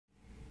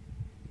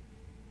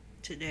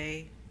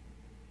Today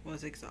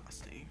was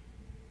exhausting.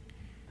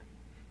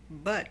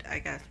 But I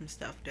got some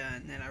stuff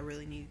done that I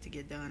really needed to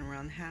get done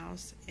around the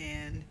house,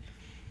 and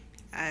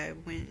I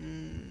went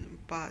and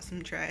bought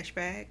some trash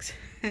bags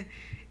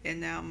and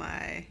now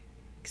my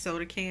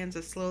soda cans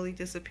are slowly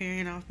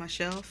disappearing off my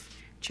shelf.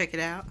 Check it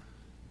out.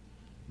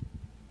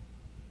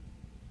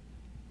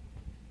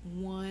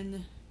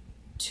 One,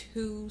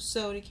 two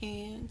soda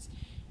cans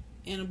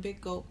and a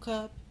big gulp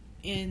cup,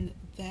 and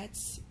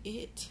that's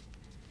it.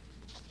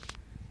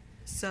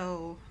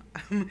 So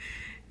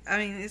I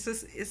mean, it's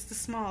the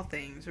small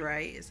things,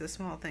 right? It's the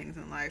small things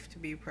in life to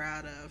be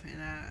proud of,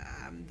 and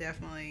I'm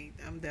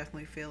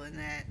definitely feeling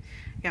that.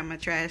 Got my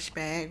trash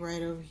bag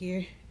right over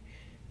here,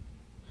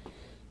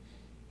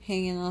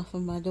 hanging off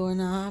of my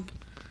doorknob,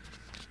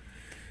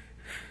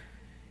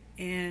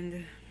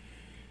 and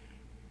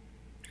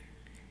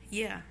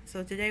yeah.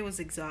 So today was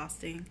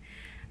exhausting.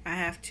 I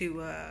have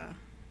to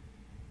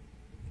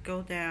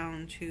go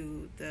down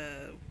to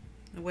the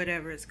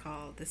whatever it's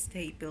called, the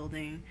state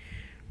building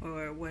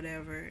or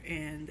whatever,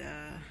 and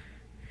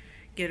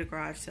get a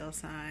garage sale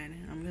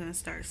sign. I'm gonna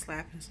start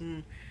slapping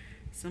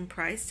some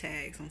price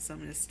tags on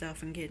some of this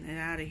stuff and getting it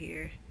out of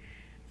here.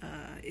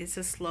 It's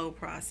a slow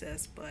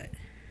process, but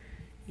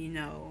you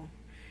know,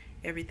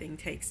 everything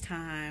takes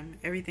time.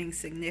 Everything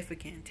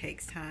significant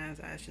takes time,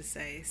 I should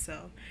say.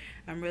 So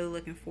I'm really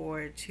looking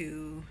forward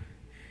to,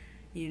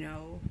 you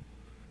know,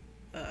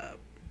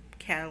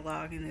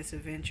 cataloging this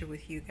adventure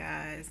with you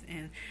guys,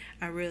 and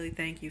I really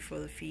thank you for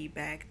the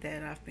feedback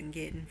that I've been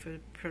getting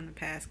from the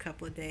past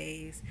couple of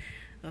days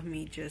of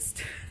me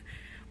just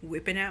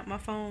whipping out my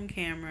phone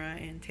camera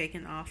and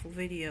taking awful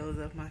videos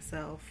of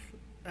myself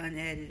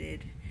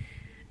unedited.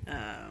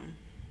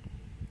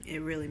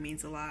 It really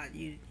means a lot.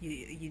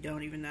 You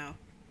don't even know.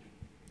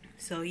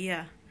 So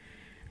yeah,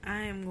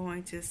 I am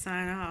going to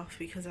sign off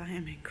because I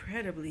am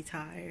incredibly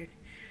tired.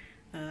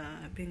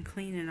 I've been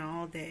cleaning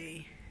all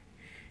day.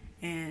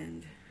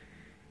 And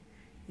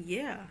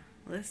yeah,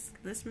 let's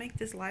make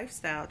this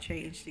lifestyle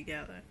change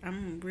together.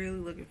 I'm really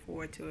looking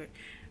forward to it.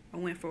 I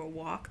went for a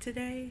walk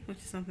today, which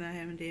is something I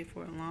haven't did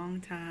for a long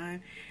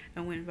time.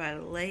 I went by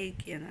the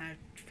lake and I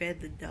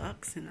fed the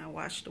ducks and I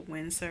watched the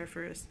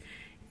windsurfers,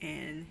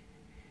 and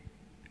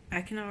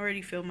I can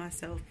already feel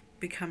myself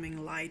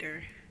becoming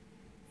lighter,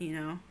 you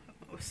know?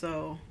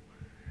 So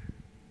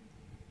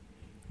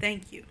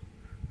thank you.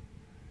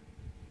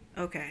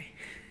 Okay.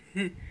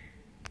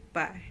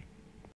 Bye.